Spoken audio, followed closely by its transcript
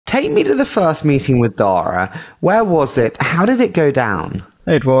Take me to the first meeting with Dara. Where was it? How did it go down?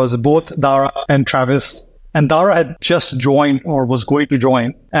 It was both Dara and Travis. And Dara had just joined or was going to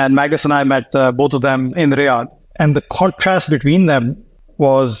join. And Magnus and I met both of them in Riyadh. And the contrast between them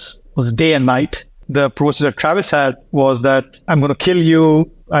was day and night. The approach that Travis had was that I'm going to kill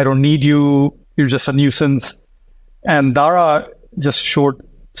you. I don't need you. You're just a nuisance. And Dara just showed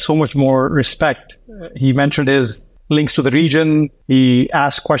so much more respect. He mentioned his links to the region. He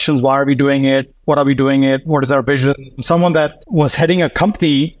asked questions. Why are we doing it? What are we doing it? What is our vision? Someone that was heading a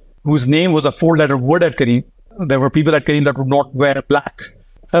company whose name was a 4-letter word at Careem. There were people at Careem that would not wear black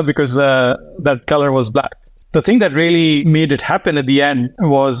because that color was black. The thing that really made it happen at the end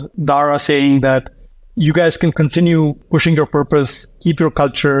was Dara saying that you guys can continue pushing your purpose, keep your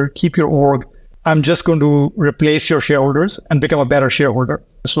culture, keep your org. I'm just going to replace your shareholders and become a better shareholder.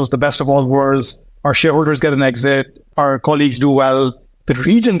 This was the best of all worlds. Our shareholders get an exit. Our colleagues do well. The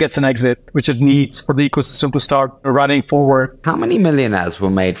region gets an exit, which it needs for the ecosystem to start running forward. How many millionaires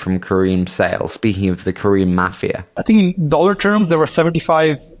were made from Careem sales, speaking of the Careem mafia? I think in dollar terms, there were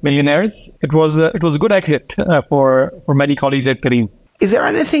 75 millionaires. It was a good exit for many colleagues at Careem. Is there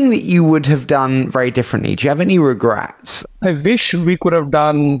anything that you would have done very differently? Do you have any regrets? I wish we could have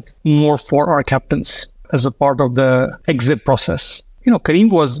done more for our captains as a part of the exit process.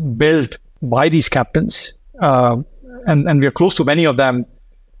 Careem was built by these captains, and we are close to many of them.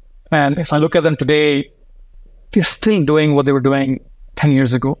 And if I look at them today, they're still doing what they were doing 10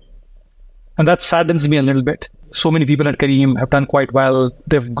 years ago. And that saddens me a little bit. So many people at Careem have done quite well.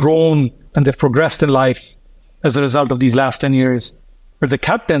 They've grown and they've progressed in life as a result of these last 10 years. But the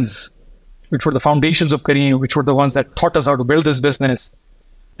captains, which were the foundations of Careem, which were the ones that taught us how to build this business,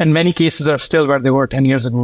 in many cases are still where they were 10 years ago.